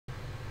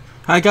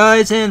Hi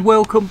guys, and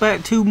welcome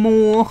back to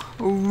more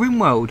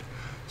RimWorld.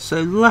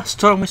 So last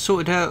time we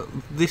sorted out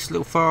this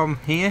little farm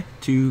here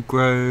to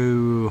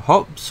grow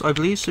hops, I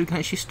believe, so we can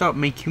actually start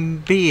making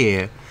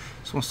beer.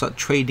 So we'll start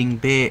trading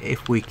beer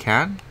if we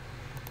can.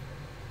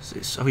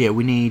 So yeah,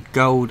 we need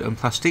gold and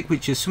plastic,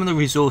 which is some of the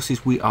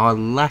resources we are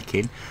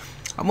lacking.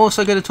 I'm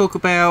also going to talk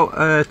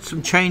about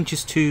some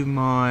changes to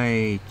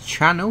my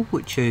channel,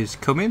 which is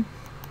coming,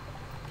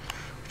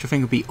 which I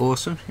think will be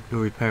awesome.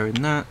 You're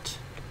repairing that.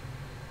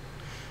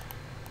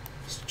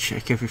 Let's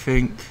check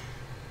everything.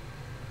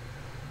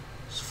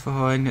 It's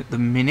fine at the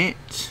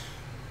minute.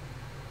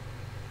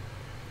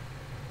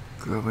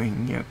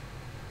 Growing, yep.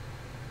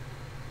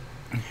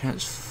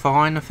 That's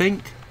fine, I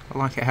think. I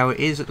like it how it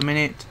is at the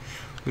minute.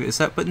 It's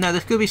that, but no,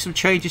 there's going to be some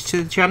changes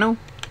to the channel.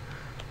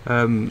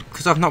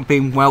 Because I've not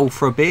been well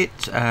for a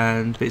bit,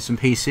 and bits and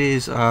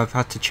pieces, I've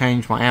had to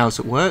change my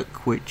hours at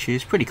work, which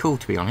is pretty cool,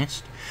 to be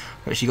honest.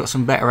 I've actually got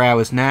some better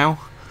hours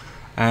now,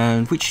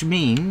 and which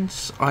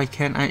means I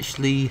can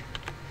actually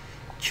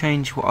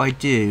change what I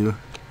do.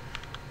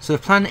 So the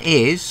plan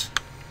is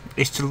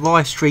to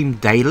live stream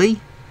daily,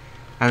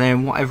 and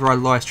then whatever I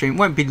live stream, it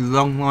won't be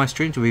long live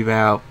streams, it'll be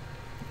about,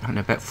 I don't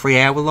know, about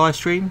 3-hour live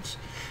streams,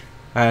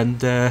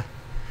 and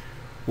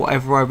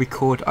whatever I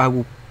record I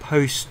will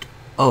post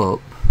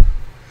up.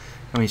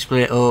 I mean,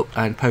 split it up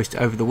and post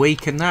it over the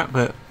week and that,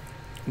 but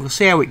we'll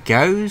see how it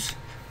goes.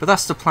 But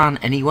that's the plan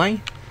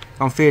anyway.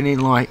 I'm feeling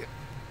like,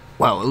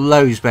 well,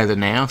 loads better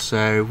now,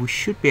 so we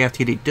should be able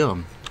to get it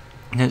done.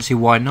 I don't see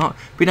why not.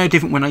 It'd be no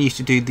different when I used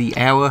to do the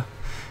hour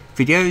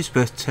videos,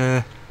 but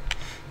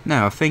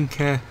no, I think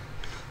the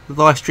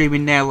live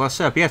streaming now, like I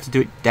said, I'll be able to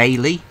do it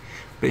daily,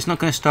 but it's not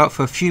going to start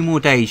for a few more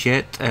days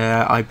yet.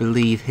 I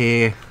believe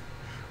here,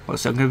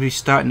 what's that? I'm going to be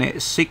starting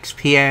at 6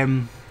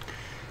 PM.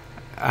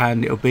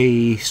 And it'll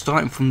be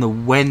starting from the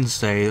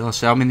Wednesday. Like I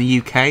say, I'm in the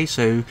UK,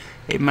 so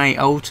it may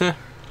alter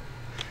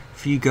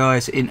for you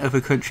guys in other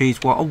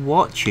countries what are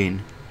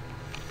watching.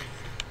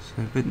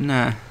 So, but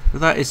no, but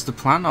that is the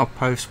plan. I'll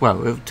post.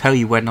 Well, it'll tell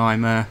you when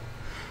I'm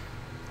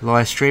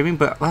live streaming,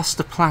 but that's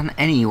the plan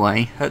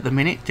anyway at the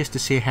minute, just to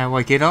see how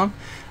I get on.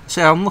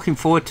 So I'm looking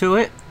forward to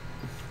it.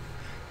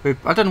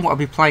 I don't know what I'll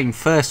be playing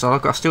first.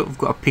 I've got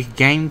to pick a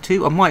game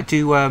too. I might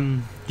do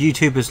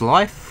YouTubers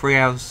Live, 3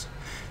 hours.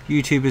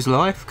 YouTubers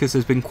Live, because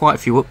there's been quite a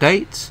few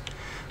updates.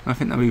 I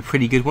think that'll be a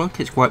pretty good one,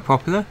 because it's quite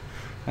popular,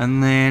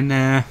 and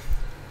then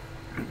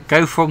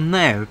go from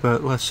there.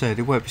 But like I said,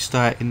 it won't be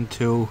starting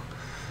until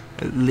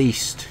at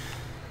least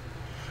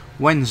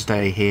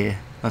Wednesday here.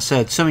 Like I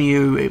said, some of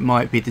you it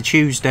might be the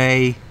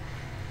Tuesday,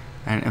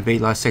 and it'll be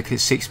like I said, 'cause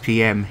it's 6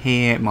 PM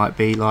here, it might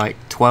be like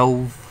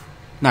 12,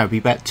 no, it'll be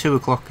about 2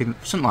 o'clock in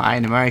something like that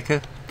in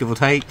America, give or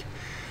take.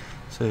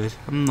 So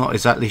I'm not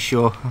exactly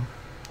sure,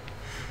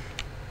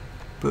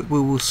 but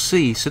we will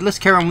see. So let's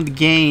carry on with the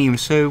game.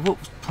 So what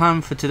was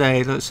planned for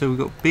today? So we've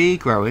got beer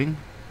growing.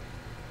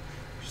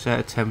 Just out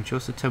of temperature.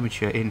 What's the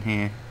temperature in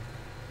here?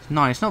 It's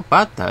nice. It's not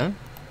bad though.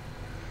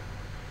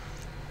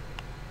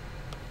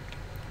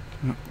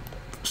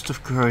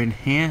 Stuff growing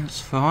here. It's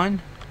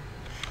fine.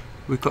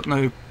 We've got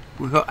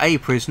a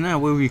prisoner.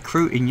 We're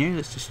recruiting you.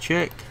 Let's just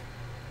check.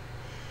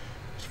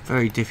 It's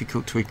very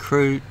difficult to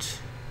recruit.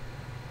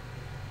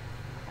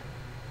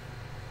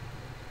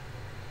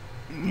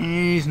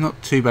 He's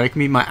not too bad. He can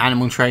be my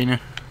animal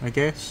trainer, I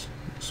guess.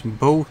 Some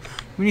bulls.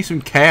 We need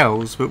some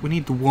cows, but we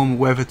need the warmer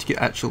weather to get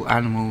actual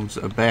animals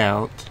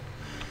about.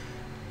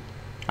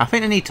 I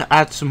think I need to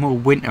add some more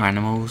winter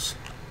animals.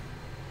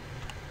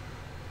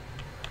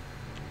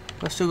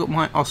 But I still got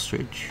my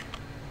ostrich.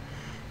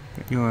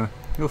 You're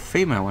a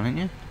female one, aren't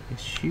you?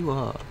 Yes, you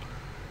are.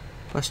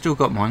 But I still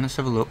got mine. Let's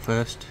have a look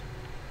first.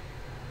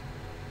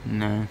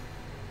 No.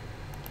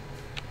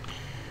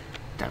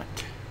 Damn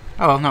it.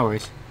 Oh well, no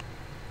worries.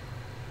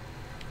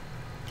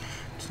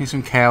 Need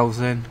some cows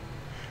then.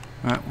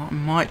 Right, what I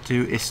might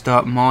do is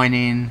start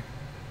mining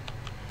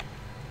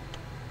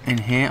in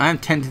here. I am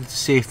tempted to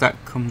see if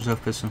that comes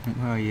up or something.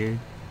 Where are you?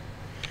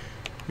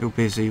 You're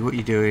busy. What are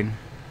you doing?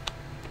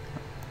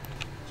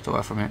 Stop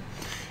that for a minute.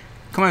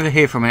 Come over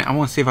here for a minute. I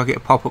want to see if I get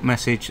a pop-up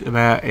message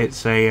about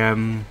it's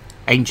a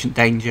ancient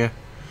danger.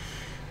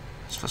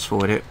 Let's fast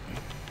forward it.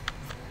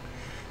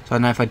 So I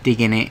know if I dig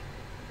in it.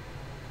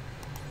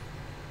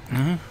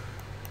 No.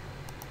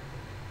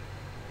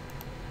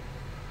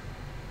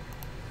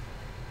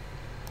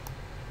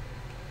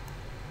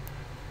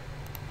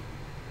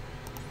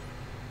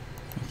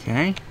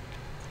 Okay.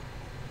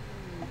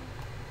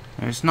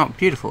 It's not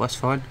beautiful, that's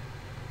fine.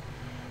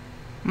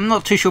 I'm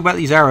not too sure about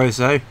these arrows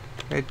though.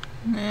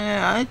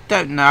 I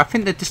don't know. I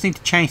think they just need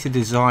to change the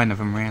design of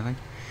them really.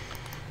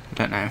 I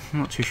don't know. I'm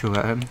not too sure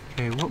about them.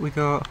 Okay, what we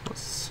got?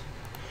 What's...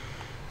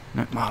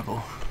 No,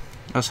 marble.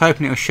 I was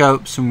hoping it'll show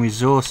up some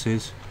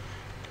resources.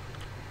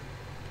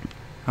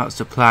 That's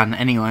the plan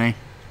anyway.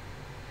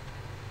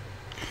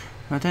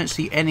 I don't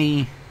see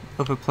any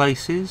other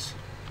places.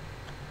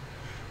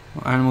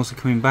 What animals are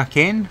coming back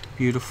in?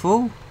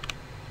 Beautiful.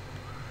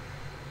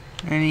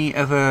 Any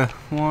other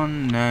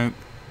one? No.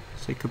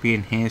 So it could be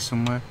in here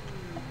somewhere.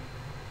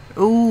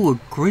 Oh, a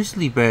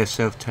grizzly bear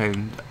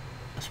self-tamed.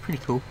 That's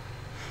pretty cool.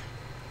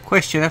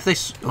 Question, have they...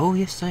 Oh,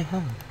 yes they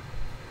have.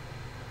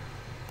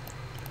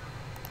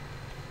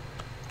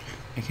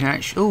 They can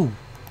actually... Oh!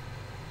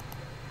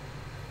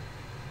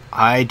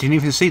 I didn't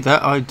even see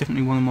that. I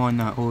definitely want to mine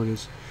that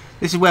orders.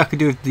 This is where I could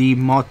do the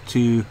mod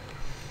to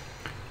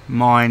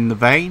mine the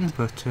vein,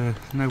 but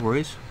no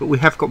worries. But we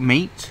have got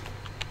meat.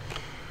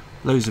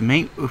 Loads of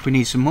meat. If we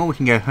need some more, we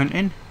can go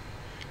hunting.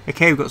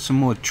 Okay, we've got some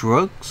more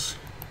drugs.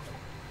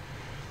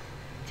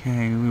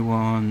 Okay, we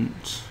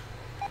want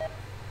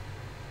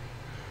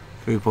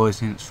food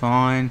poisoning, it's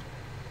fine.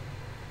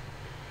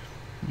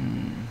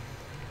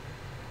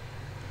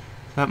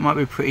 That might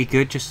be pretty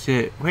good, just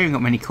to... We haven't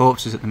got many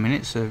corpses at the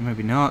minute, so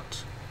maybe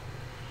not.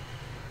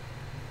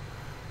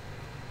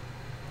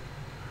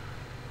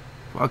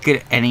 But I'll get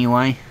it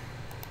anyway.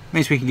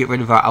 Means we can get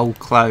rid of our old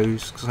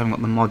clothes, because I haven't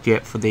got the mod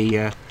yet for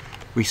the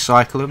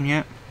recycle them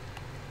yet.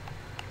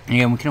 And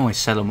again, we can always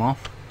sell them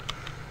off.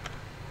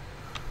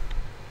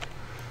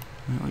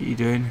 What are you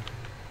doing?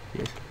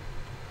 Yes.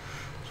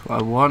 That's what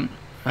I want.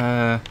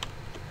 I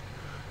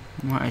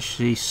might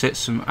actually set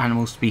some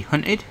animals to be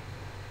hunted.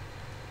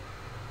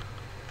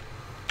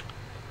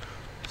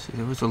 See,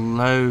 there was a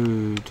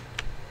load.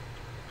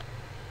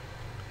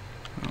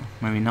 Oh,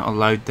 maybe not a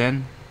load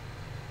then.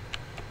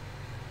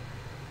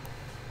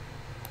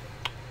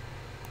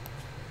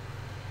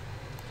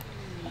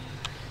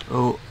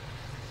 Oh,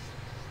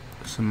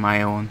 some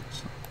mail on.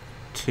 It's not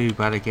too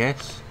bad, I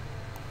guess.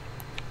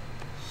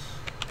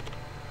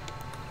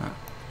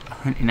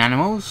 Hunting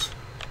animals.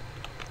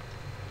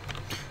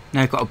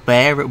 Now I've got a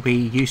bear. It'll be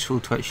useful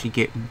to actually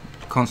get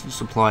a constant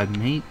supply of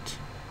meat.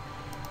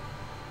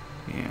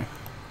 Yeah.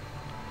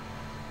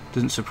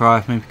 Doesn't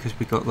surprise me because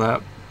we got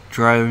that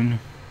drone.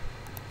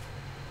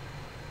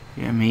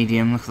 Yeah,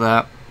 medium. Look at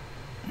that.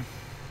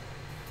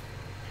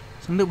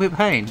 It's a little bit of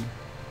pain.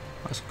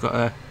 It's got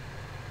a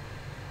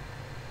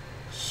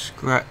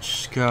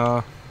scratch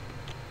scar.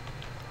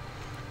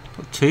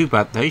 Not too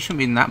bad though. Shouldn't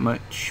be in that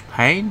much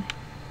pain.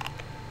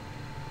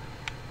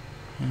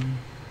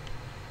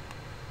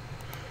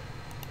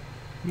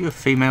 You a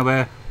female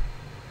bear?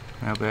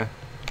 Male bear.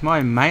 Am I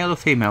a male or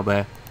female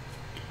bear?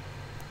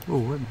 Oh,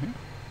 wait a minute.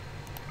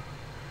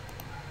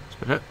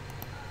 Spit it.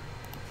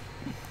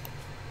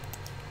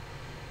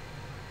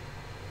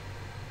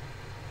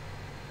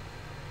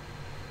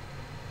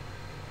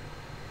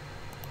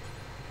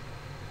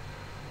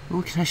 Oh,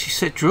 we can actually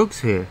set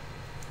drugs here.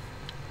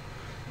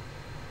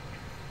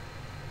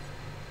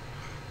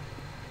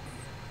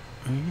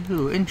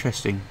 Ooh,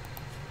 interesting.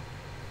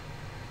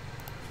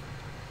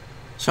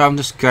 So I'm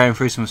just going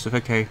through some stuff.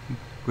 Okay,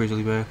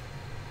 grizzly bear.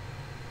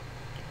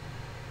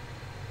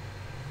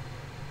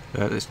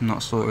 Let's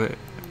not sort it.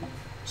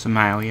 It's a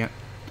male yet.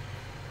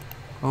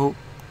 Oh,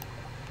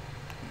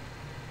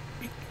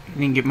 you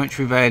didn't get much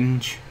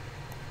revenge.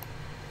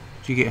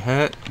 Did you get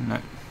hurt?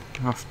 No.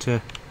 You're off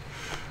to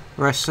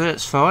rest there.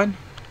 It's fine.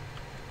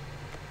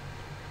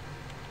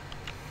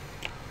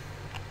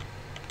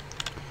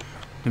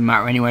 Didn't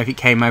matter anyway. If it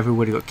came over, we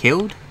would have got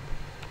killed.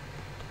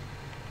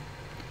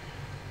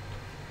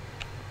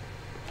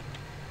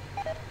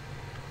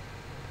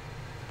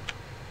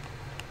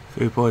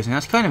 Food poisoning.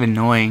 That's kind of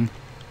annoying.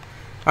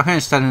 I can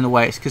understand in a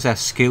way it's because our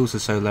skills are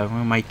so low.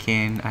 We're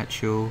making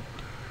actual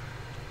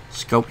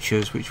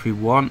sculptures which we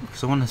want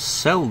because I want to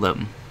sell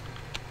them.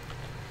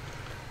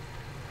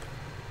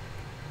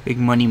 Big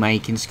money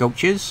making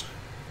sculptures.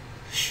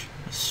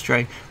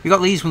 Straight. We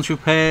got these ones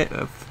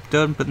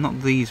done, but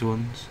not these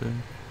ones. So.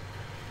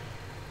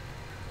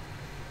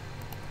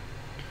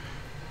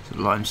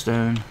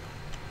 Limestone.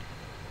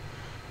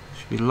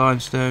 Should be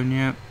limestone,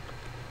 yeah.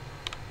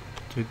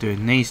 We're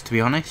doing these, to be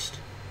honest.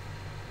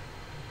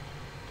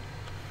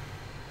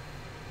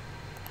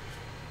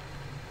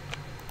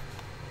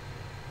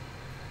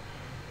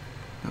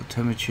 Little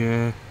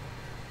temperature.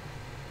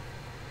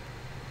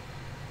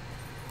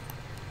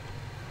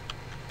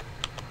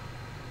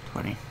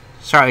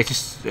 Sorry,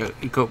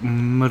 it got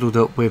muddled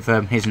up with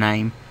his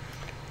name.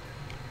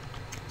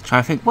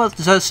 Trying to think, what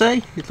does that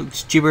say? It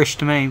looks gibberish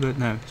to me, but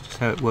no, it's just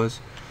how it was.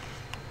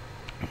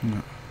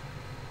 No.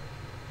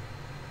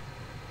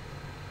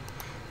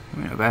 I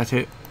mean about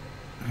it.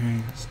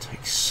 It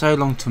takes so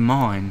long to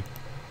mine.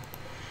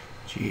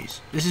 Jeez.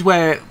 This is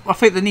where I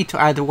think they need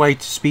to add a way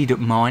to speed up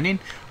mining.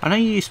 I know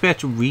you used to be able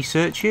to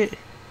research it,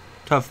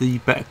 to have the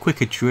better,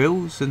 quicker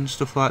drills and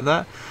stuff like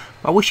that.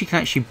 But I wish you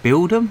can actually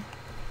build them.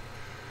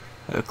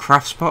 At a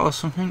craft spot or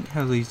something.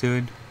 How are these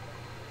doing?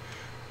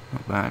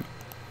 Not bad.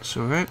 It's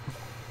alright.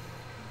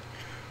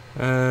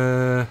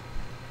 They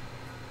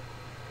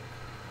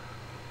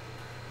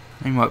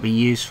might be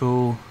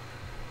useful.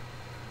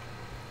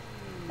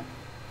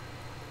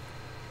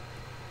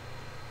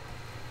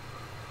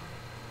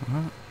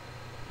 What?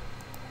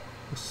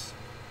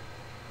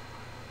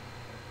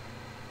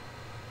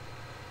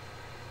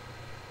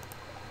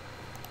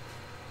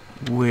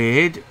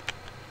 Weird.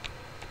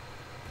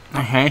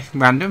 Okay,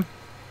 random.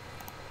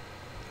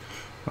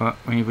 Well,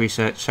 we need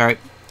research. Sorry.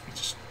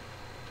 Just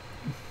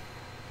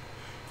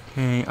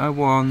Okay,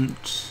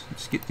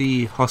 let's get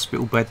the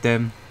hospital bed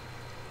then.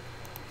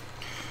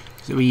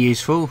 It'll be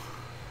useful.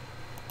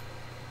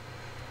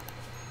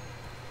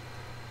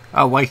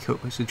 Oh, wake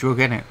up, there's a drug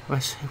in it.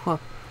 What's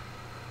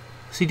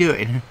he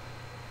doing?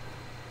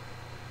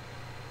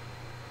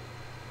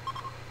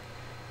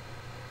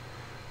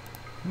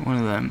 One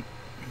of them.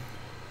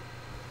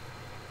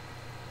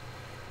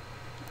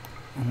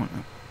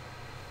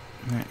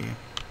 There, yeah.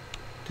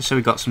 Just so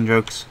we got some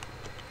drugs.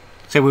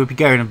 So we'll be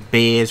going on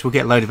beers, we'll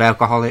get a load of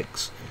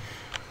alcoholics.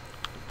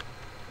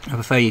 I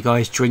prefer you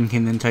guys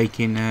drinking than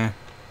taking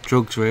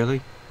drugs,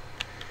 really.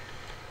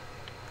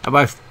 I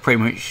both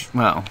pretty much,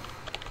 well.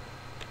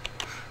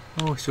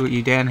 Oh, I saw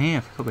you down here,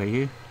 I forgot about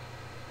you.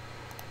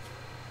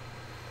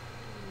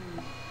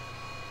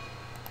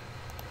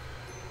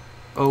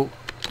 Oh,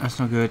 that's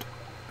not good.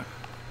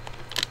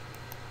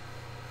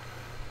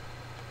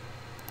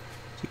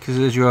 Is it because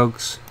of the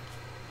drugs?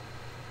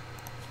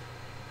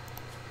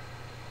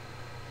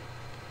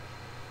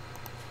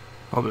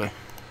 Probably.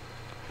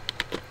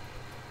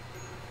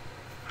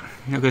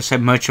 You're not going to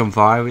set much on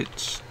fire,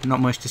 it's not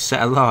much to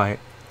set alight.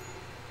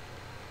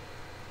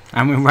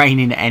 And we're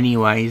raining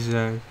anyway,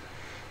 so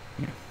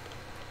yeah.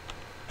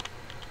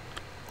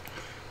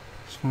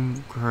 This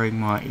one growing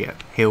might, yeah,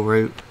 hill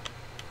root.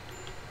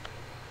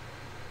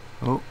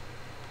 Oh.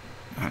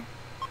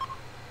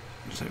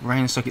 So it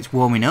rains like it's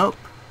warming up.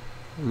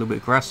 A little bit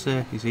of grass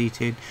there, he's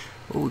eating.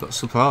 Oh, we've got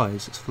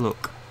supplies, let's have a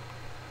look.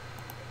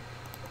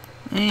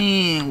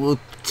 And we'll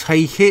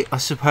take it, I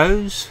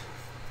suppose.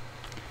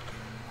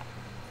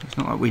 It's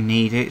not like we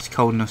need it, it's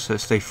cold enough so it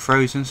stays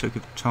frozen, so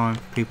good time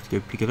for people to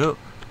go pick it up.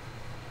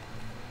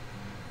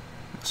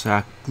 That's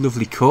our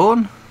lovely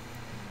corn,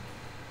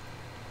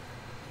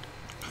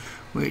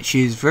 which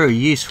is very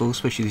useful,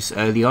 especially this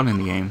early on in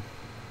the game.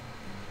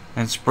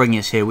 And spring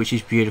is here, which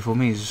is beautiful.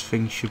 Means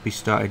things should be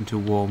starting to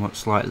warm up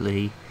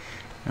slightly,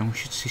 and we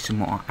should see some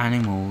more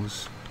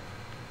animals.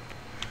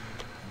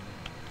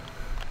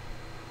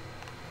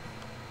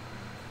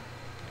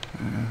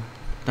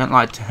 Don't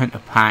like to hunt a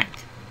pack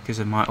because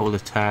they might all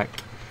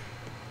attack.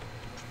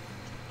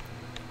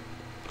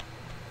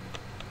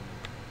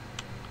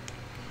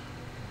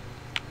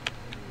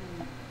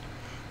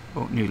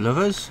 Oh, new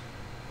lovers.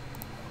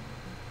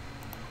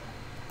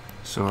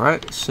 It's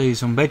alright, let's see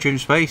some bedroom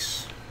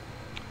space.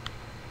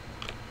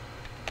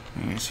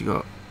 Yes, we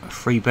got a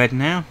free bed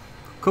now.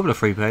 A couple of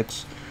free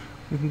beds.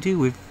 We can do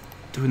with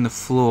doing the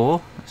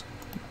floor. Let's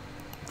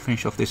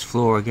finish off this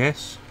floor, I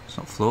guess. It's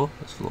not floor,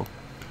 that's floor.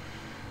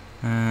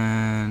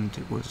 And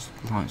it was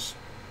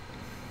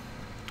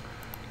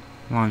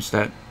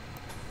limestone.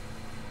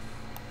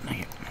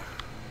 Okay.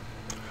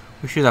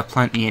 We should have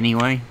plenty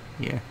anyway.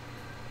 Yeah.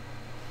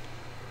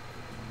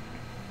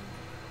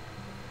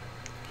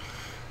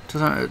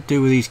 Doesn't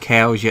do with these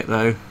cows yet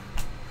though.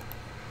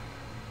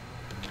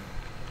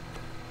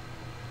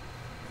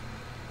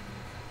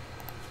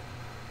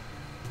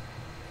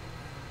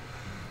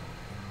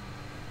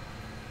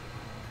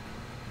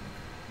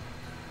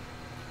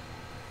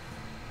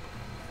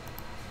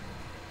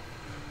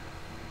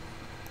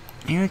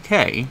 Are you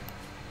okay?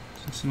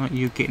 It's not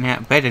you getting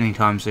out of bed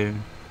anytime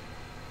soon.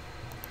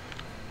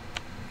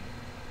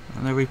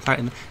 And they're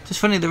replanting. It's just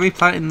funny they're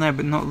replanting there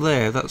but not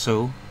there, that's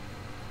all.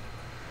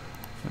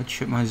 I'll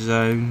check my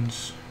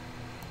zones.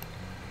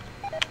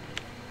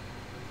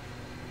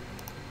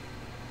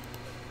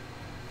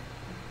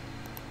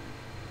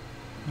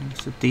 I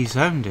must have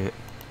dezoned it.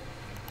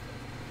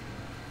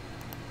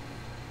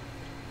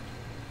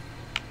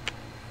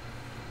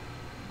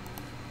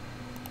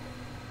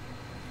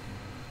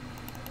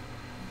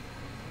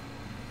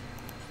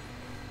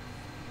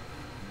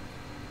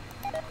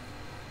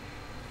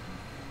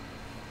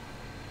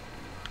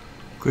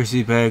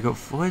 Grizzly bear got.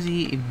 Where's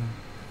he eating?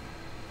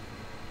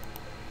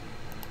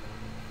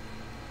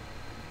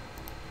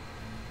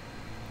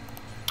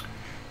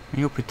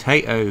 And your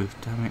potato.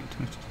 Damn it!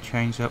 I have to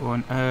change that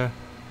one. I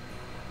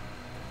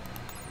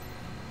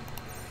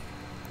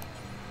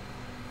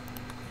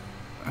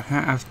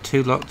can't have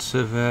two lots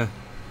of. Okay.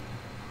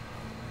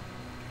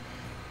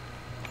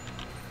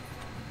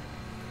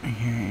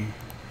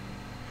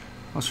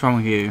 What's wrong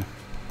with you?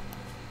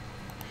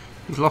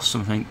 You've lost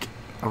something.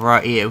 Oh,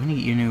 right here. We need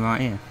to get you new right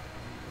here.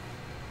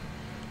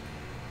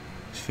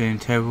 Feeling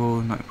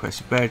terrible, not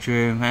impressive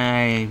bedroom,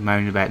 hey,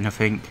 moaning about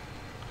nothing.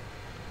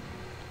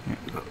 Yeah,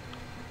 we've got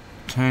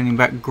turning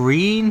back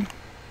green.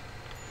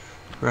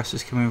 Grass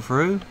is coming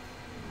through.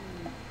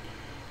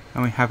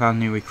 And we have our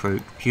new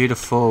recruit.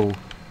 Beautiful.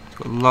 It's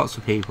got lots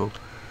of people.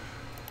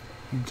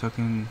 I'm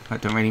talking, that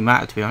don't really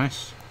matter to be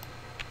honest.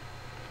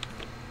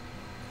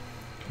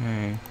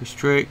 Okay,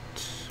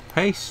 restrict,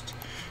 paste.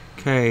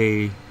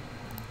 Okay.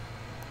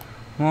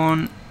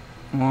 1,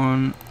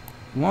 1,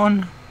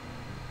 1.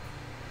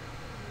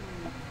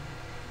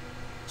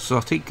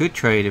 Exotic, good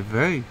trader,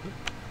 very good.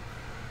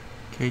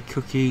 Okay,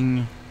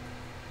 cooking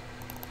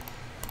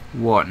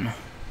 1. The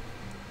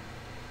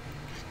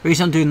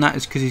reason I'm doing that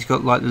is because he's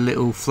got like the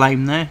little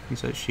flame there.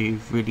 He's actually a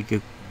really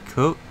good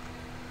cook.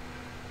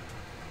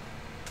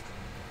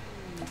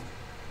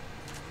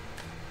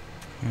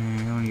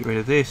 get rid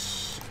of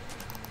this.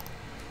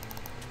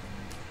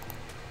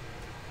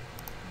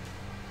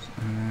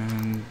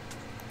 And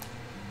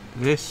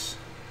this.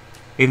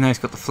 Even though it's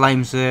got the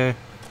flames there.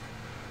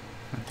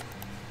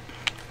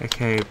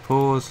 Okay,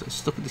 pause.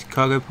 Let's look at this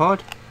cargo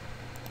pod.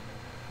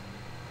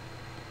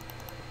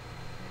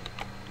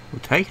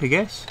 We'll take it, I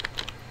guess.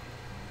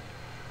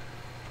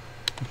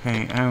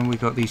 Okay, and we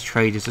got these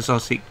traders. There's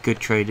obviously good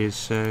traders,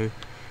 so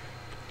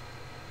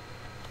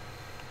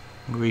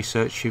we're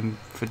researching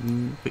for,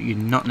 but you're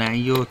not now.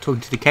 You're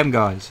talking to the chem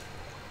guys.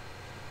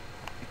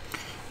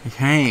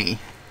 Okay,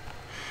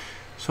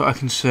 so I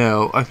can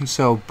sell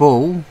a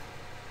bull,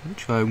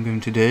 which I'm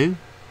going to do.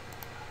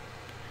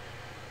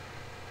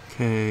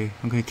 Okay,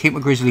 I'm going to keep my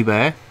grizzly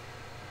bear.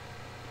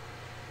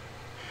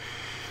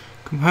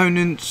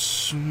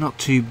 Components, not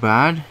too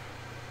bad.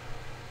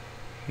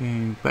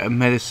 Okay, better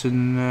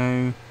medicine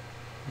though.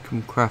 We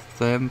can craft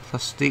them.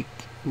 Plastic,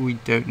 we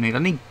don't need. I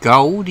need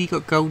gold. You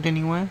got gold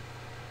anywhere?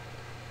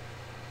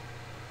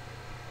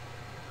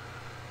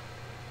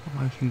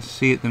 I can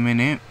see at the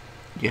minute.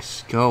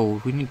 Yes,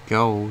 gold. We need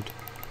gold.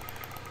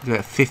 We've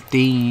got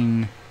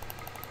 15.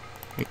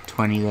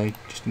 20 though,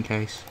 just in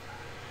case.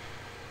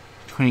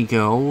 20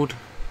 gold.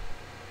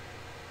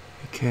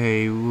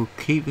 Okay, we'll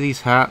keep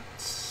these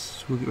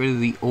hats. We'll get rid of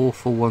the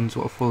awful ones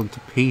that are falling to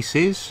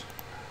pieces.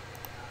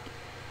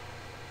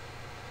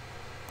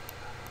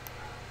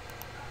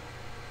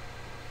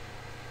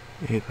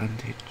 Air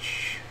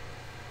bandage.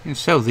 You can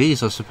sell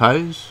these, I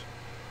suppose.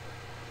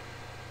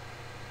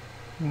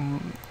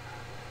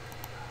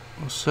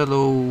 I'll sell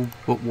all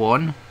but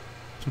one.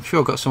 I'm sure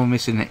I've got someone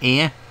missing an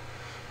ear.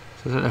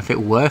 So I don't know if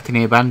it'll work, an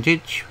ear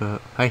bandage,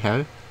 but hey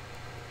ho.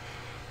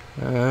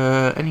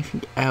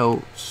 Anything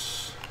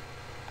else?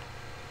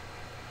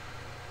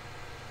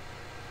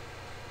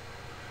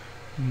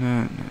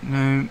 No.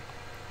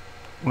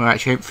 We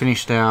actually haven't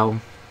finished our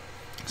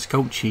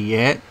sculpture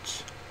yet.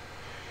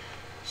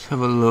 Let's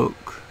have a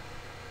look.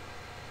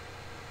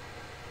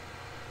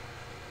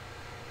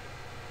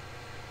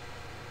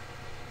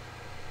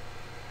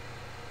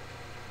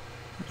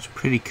 That's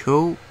pretty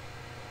cool,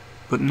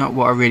 but not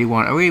what I really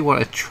want. I really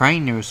want a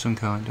trainer of some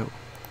kind.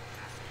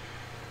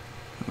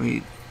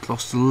 We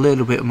lost a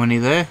little bit of money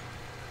there.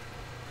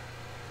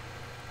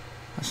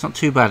 That's not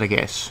too bad, I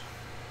guess.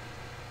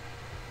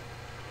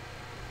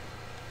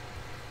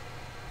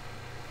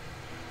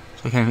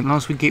 So okay, as long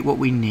as we get what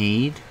we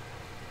need,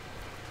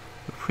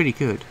 we're pretty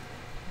good.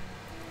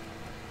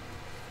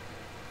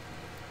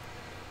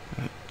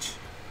 Right.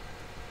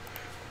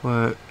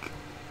 Work.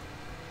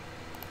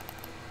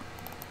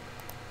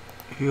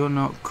 If you're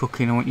not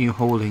cooking, I want you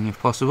hauling if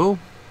possible.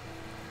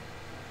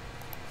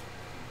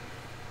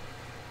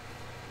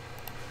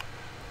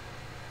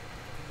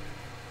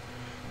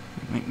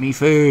 Make me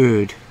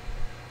food.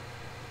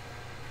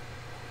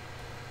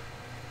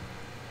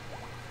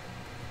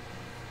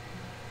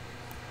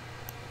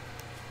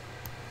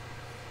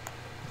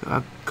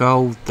 Got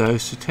gold though,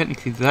 so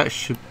technically that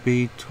should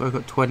be. I've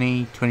got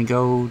 20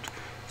 gold.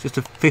 Just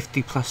a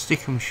 50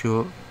 plastic, I'm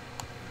sure.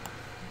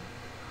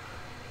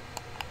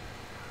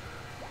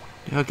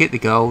 Did I get the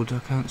gold? I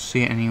can't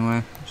see it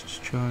anywhere. Let's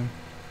just try.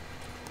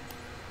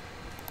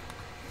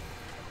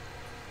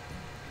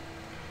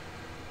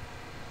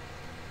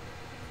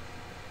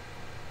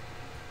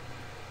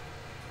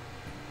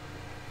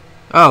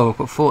 Oh, I've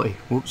got 40.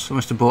 Whoops, I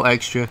must have bought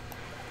extra.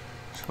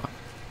 It's fine.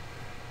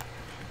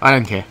 I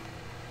don't care.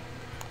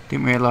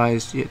 Didn't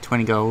realise, yeah,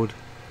 20 gold.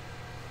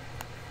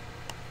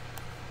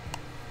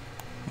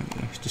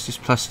 Okay, it's just this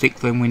plastic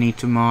then we need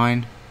to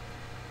mine.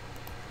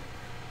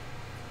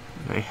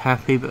 Very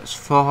happy, but that's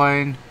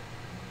fine.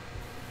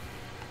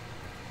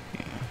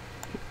 Yeah.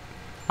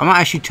 I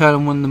might actually turn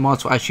on one of the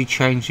mods that actually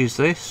changes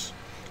this.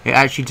 It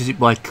actually does it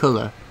by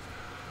colour,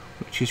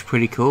 which is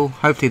pretty cool.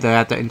 Hopefully they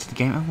add that into the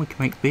game. Oh, we can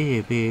make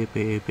beer.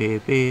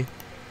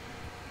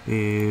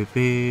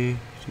 Do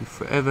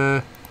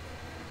forever.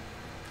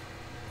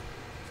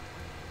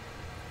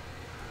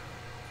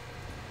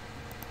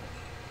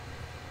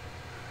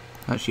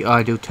 Actually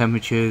ideal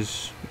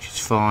temperatures, which is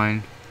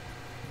fine.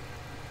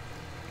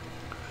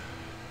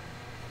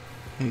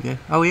 There you go.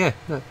 Oh yeah,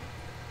 look.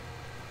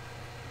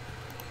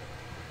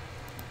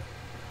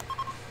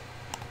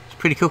 It's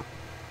pretty cool.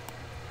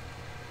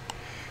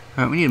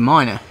 Right, we need a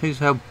miner. Who's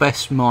our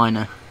best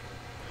miner?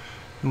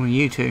 I want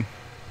you two.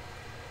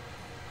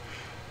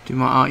 Do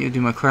my art, you'll do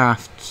my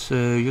crafts.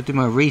 You'll do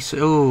my research.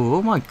 Oh,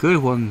 all my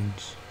good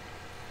ones.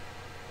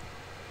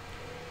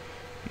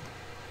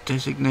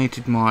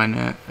 Designated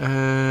miner.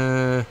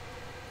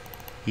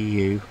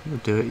 You'll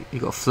do it. You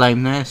got a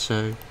flame there,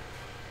 so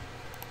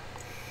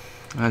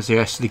there's the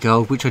rest of the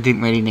gold, which I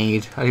didn't really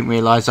need. I didn't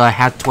realise I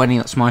had 20.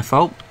 That's my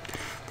fault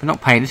for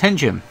not paying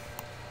attention.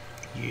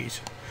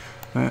 Jeez.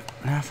 Now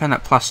I found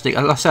that plastic.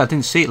 Like I said, I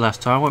didn't see it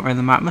last time. I went around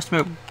the map. Must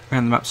have been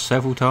around the map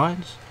several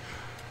times.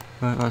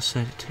 But like I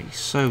said, it takes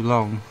so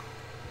long.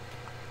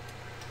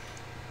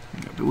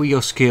 But with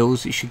your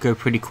skills, it should go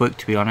pretty quick,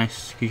 to be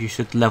honest, because you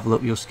should level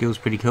up your skills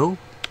pretty cool.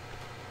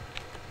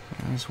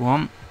 There's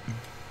one.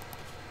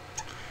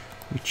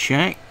 We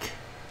check.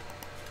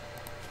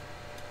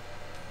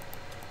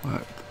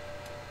 Work.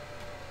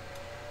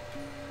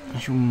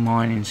 Actual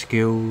mining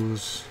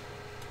skills.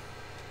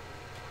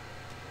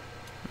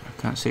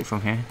 I can't see it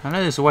from here. I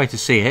know there's a way to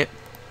see it.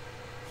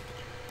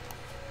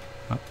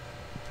 Oh.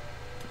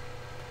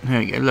 There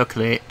we go, look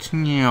at it.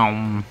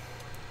 Nyom.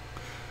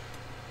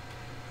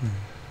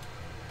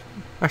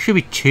 That should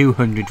be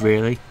 200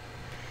 really.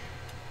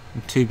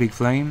 And 2 big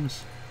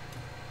flames.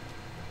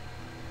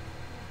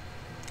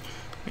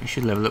 It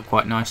should level up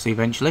quite nicely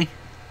eventually.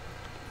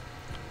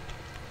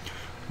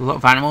 A lot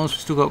of animals.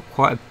 We've still got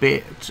quite a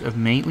bit of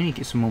meat. We need to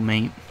get some more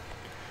meat.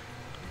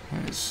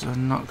 Yes,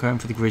 I'm not going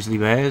for the grizzly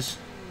bears.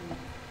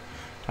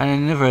 And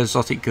another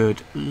exotic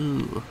good.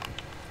 Ooh.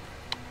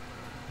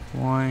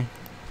 Why?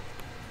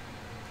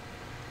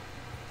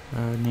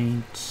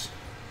 Needs.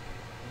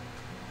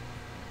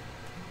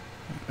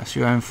 That's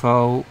your own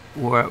fault.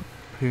 War up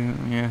here.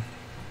 Yeah.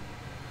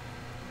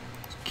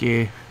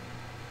 Gear.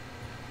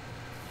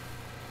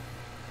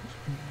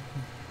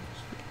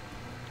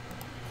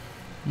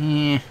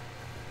 Yeah.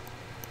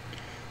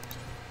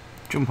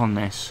 Jump on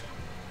this.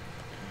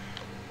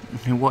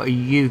 Now what have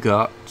you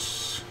got?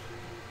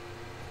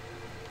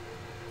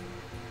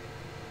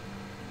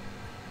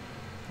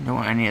 Don't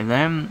want any of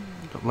them.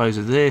 Got loads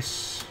of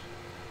this.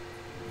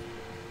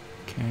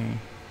 Okay.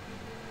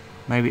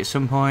 Maybe at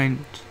some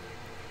point.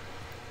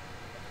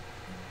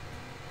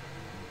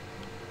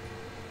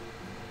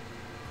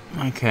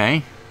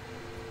 Okay.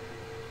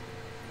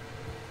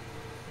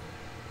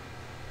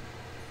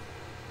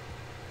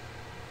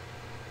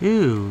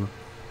 Ooh.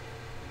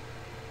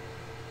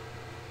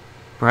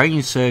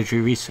 Brain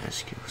surgery research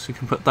skills. We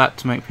can put that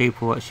to make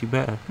people actually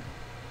better.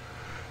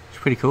 It's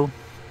pretty cool.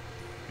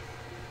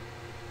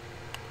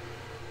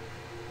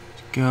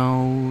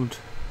 Gold.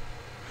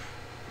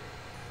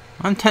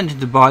 I'm tempted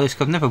to buy this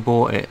because I've never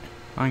bought it.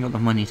 I ain't got the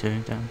money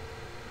to. Damn.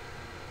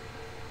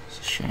 It's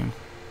a shame.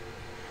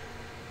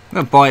 I'm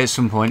going to buy it at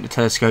some point, a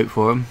telescope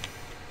for them.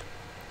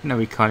 That'd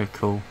be kind of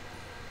cool.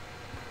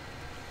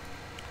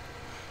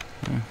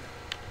 Yeah.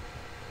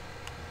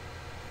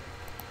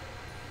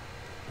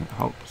 It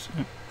helps. So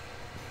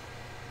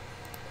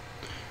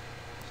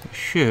it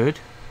should.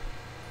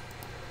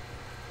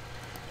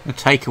 It'll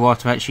take a while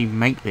to actually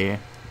make beer.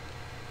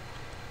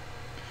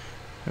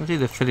 Hopefully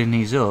they're filling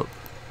these up.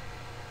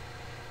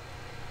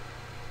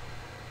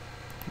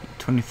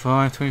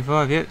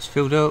 25, yeah, it's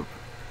filled up.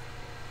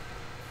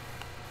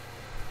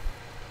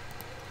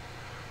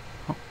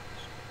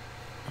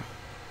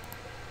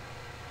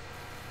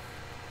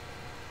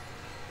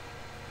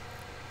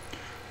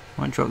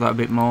 Might drop that a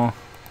bit more.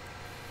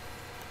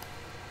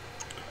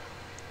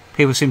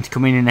 People seem to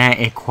come in and out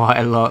here quite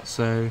a lot,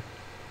 so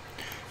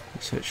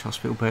research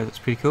hospital bed, that's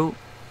pretty cool.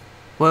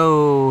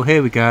 Whoa,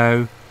 here we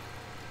go.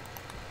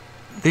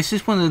 This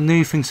is one of the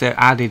new things they've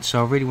added,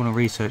 so I really want to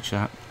research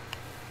that.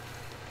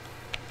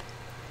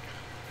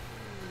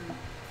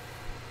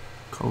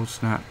 Cold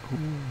snap. Ooh.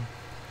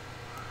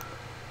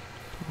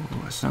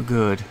 Ooh, that's not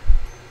good.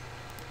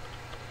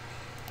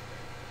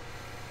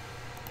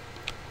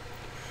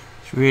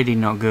 It's really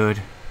not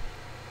good.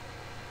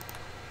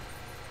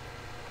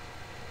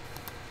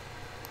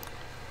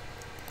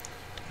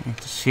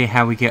 To see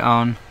how we get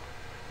on.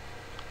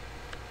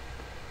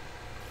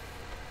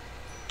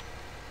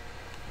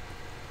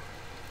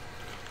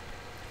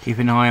 Keep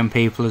an eye on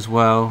people as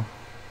well.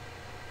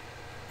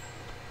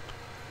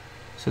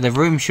 So the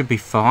room should be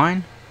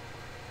fine.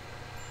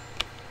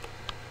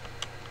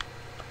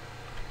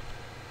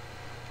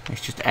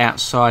 It's just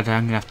outside,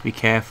 I'm going to have to be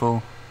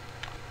careful.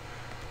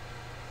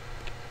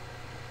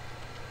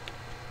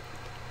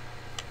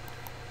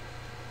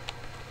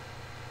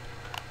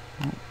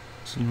 Oh,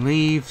 some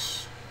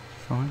leaves.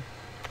 Fine.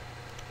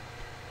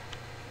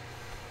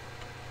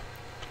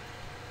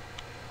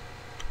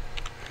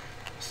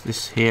 So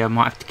this here I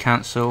might have to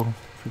cancel.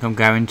 I think I'm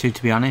going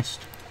to be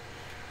honest.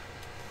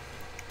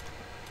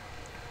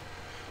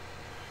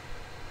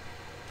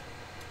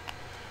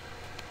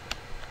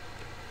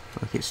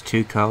 Look, it's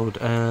too cold.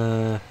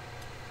 Yeah.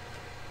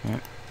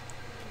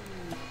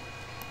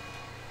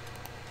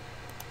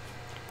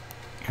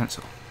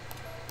 Cancel.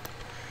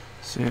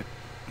 So,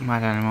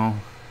 mad animal.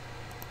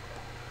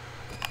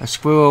 A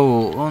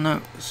squirrel. Oh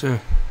no, it's a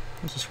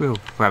squirrel.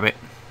 Rabbit.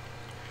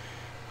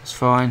 That's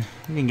fine.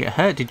 You didn't get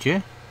hurt, did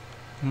you?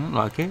 I don't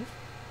like it.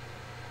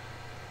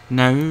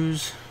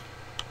 Nose.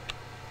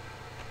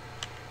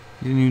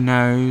 The new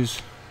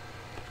nose.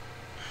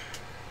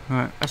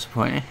 Right, that's the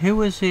point. Who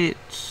was it?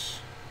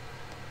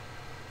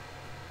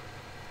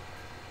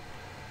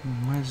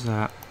 Where's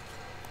that?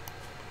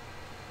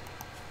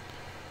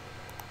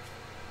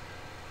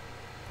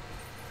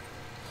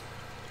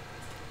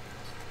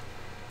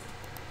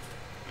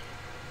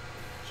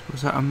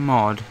 Was that a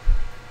mod?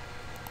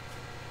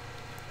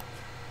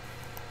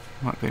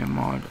 Might be a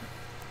mod.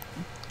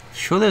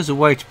 Sure, there's a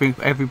way to bring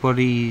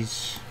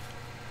everybody's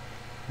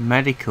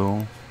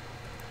medical.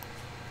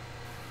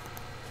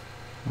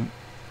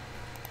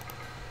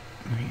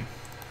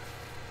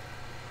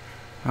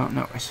 Oh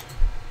no, it's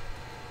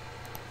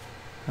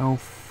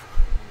health.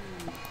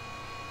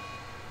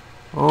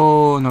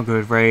 Oh, not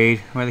good, raid.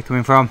 Where are they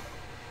coming from?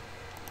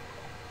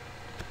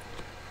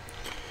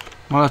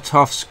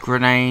 Molotovs,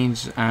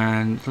 grenades,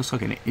 and looks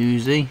like an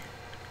Uzi.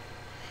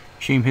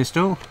 Machine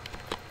pistol.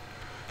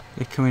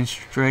 They're coming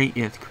straight.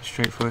 Yeah, they're coming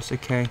straight for us.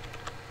 Okay.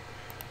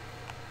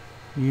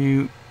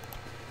 You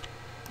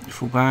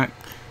fall back.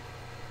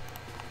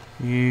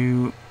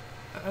 You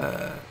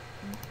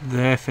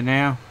there for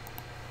now.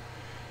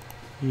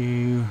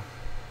 You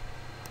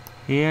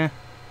here.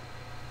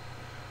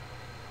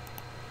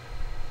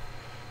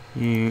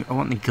 You. I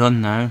want the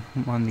gun though. I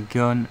want the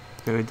gun.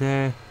 Go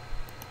there.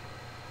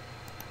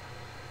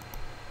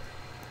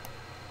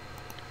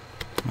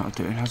 Not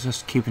doing. I'll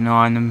just keep an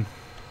eye on them.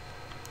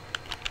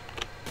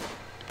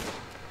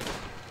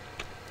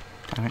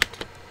 Damn it.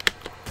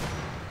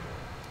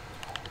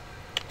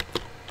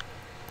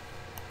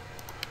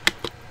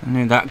 I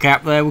knew that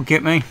gap there would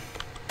get me.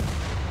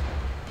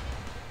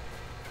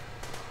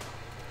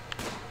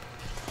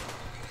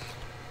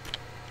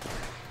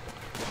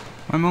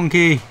 My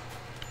monkey.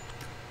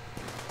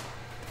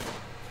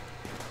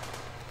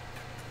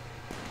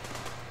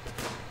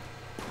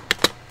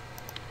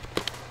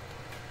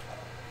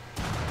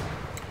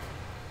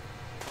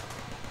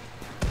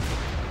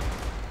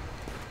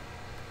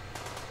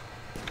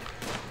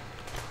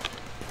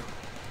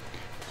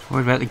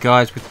 Worried about the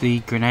guys with the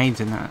grenades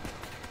and that.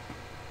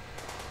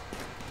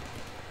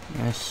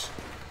 Yes.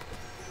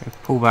 Okay,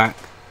 pull back.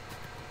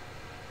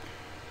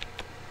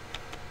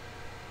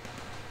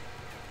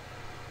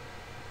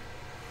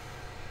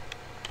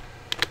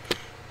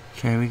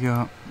 Okay, we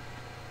got.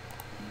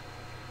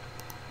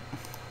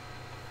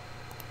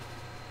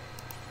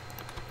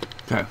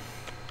 Go.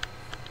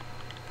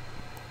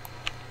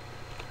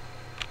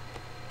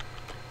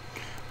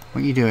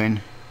 What are you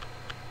doing?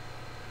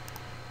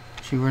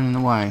 She's running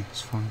away.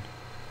 It's fine.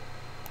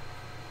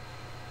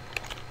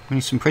 We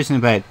need some prisoner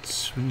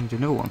beds. We need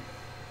another one.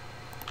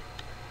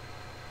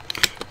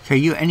 Okay,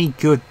 you any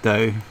good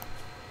though?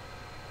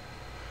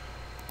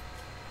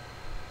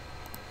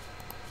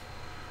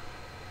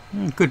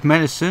 Good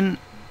medicine.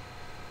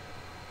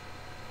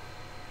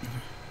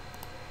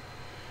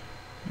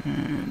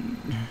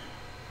 And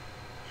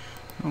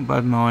not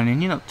bad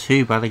mining. You're not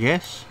too bad, I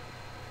guess.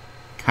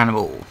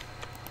 Cannibal.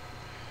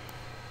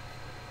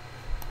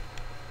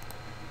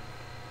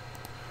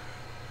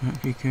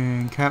 If you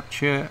can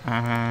capture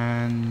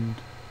and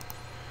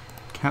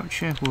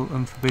capture, we'll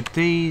unforbid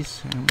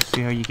these and we'll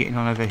see how you're getting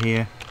on over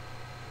here.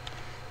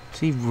 Is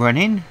he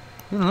running?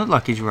 Doesn't look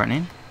like he's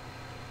running.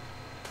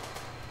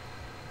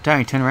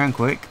 Don't turn around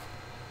quick.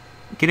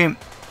 Get him.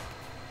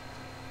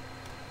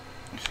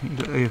 So you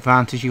got the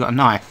advantage, you got a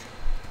knife.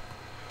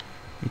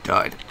 He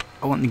died.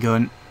 I want the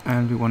gun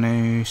and we want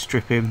to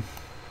strip him.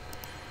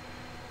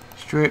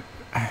 Strip.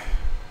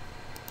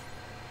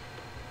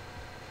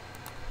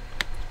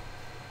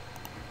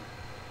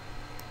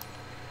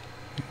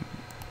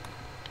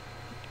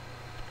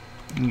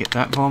 Get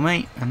that for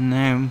me, and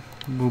then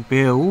we'll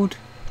build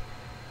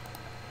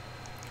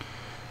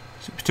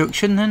some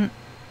production then.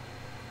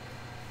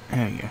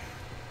 There we go.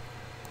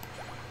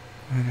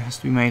 And it has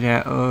to be made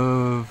out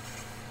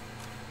of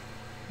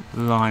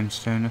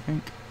limestone, I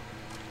think.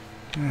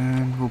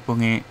 And we'll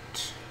bung it,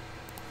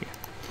 yeah,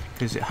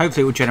 because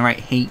hopefully it will generate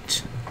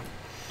heat.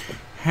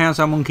 How's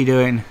our monkey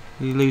doing?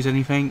 Did you lose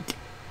anything?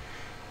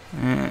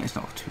 It's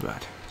not too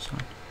bad. It's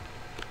fine.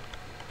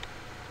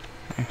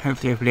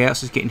 Hopefully everybody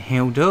else is getting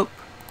healed up.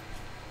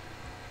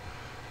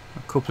 A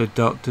couple of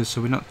doctors,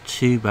 so we're not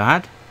too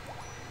bad.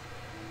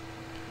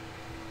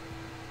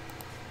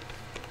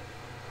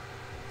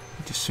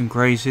 Just some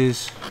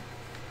grazes.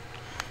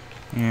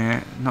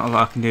 Yeah, not a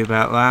lot I can do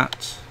about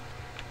that.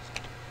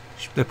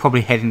 They're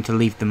probably heading to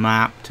leave the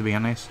map, to be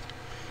honest.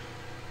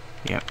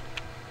 Yep.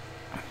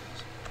 Let's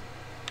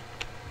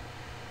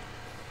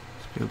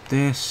build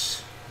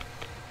this.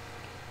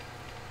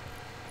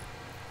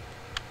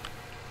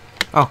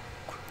 Oh,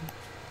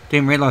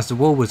 didn't realise the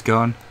wall was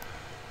gone.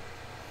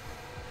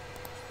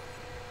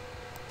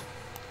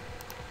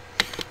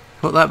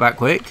 Put that back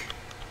quick.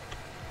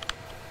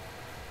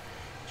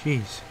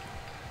 Jeez.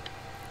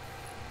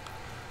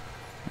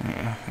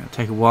 Yeah, it'll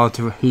take a while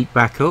to heat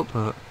back up,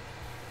 but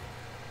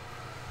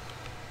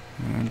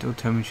and don't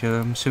tell me sure.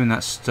 I'm assuming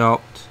that's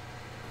stopped.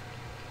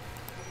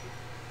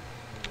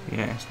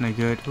 Yeah, it's no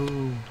good.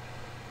 Ooh.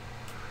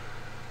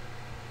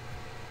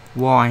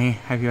 Why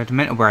have you had a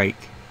mental break?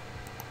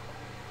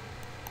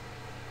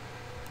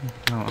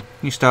 Oh,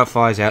 you start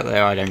fires out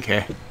there, I don't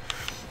care.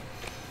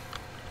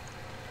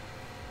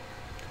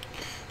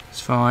 It's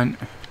fine.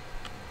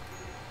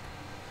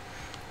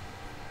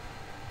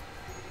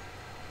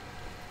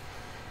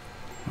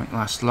 Won't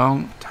last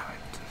long. Damn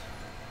it.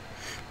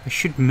 I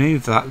should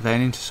move that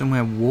then into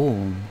somewhere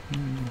warm.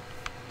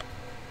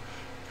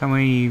 Can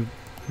we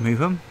move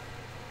them?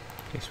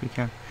 Yes, we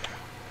can.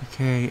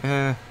 Okay,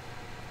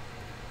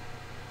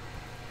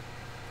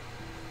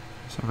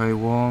 it's not very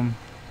warm.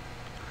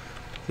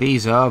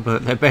 These are,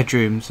 but they're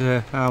bedrooms.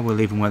 Oh, we'll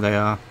leave them where they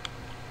are.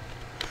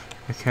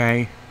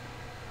 Okay.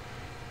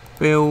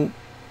 Bill.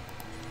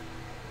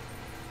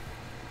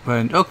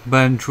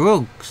 Burn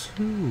drugs.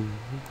 Ooh,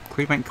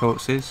 cremate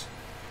corpses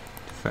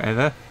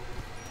forever.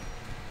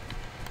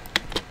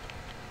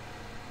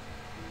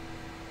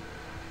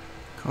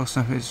 Course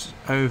stuff is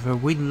over.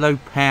 We low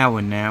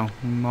power now.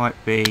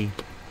 Might be.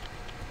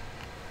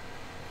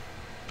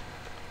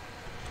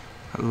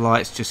 That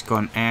light's just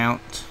gone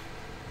out.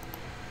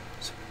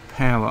 So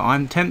power.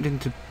 I'm tempting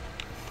to.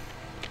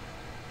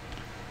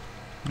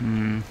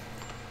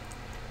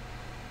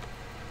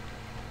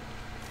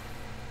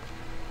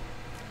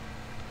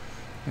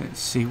 Let's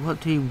see. What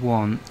do you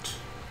want?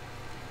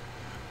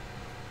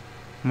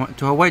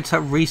 Do I wait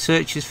till that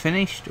research is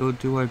finished, or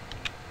do I?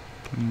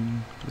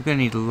 We're going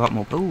to need a lot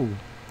more. Ooh.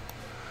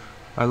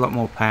 A lot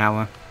more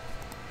power.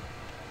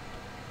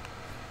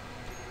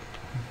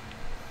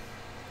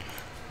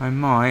 I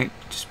might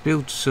just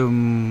build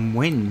some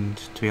wind,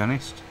 to be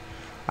honest.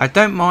 I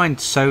don't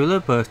mind solar,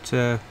 but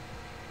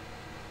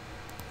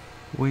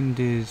wind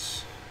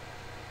is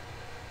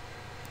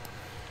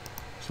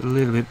a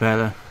little bit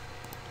better.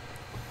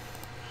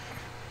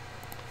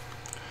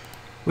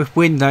 With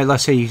wind though, like I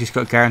say, you just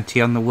got a guarantee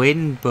on the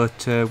wind,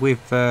 but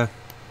with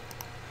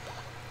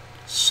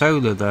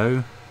solar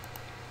though,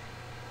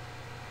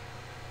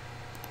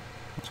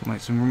 let's make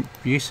some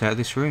use out of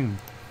this room.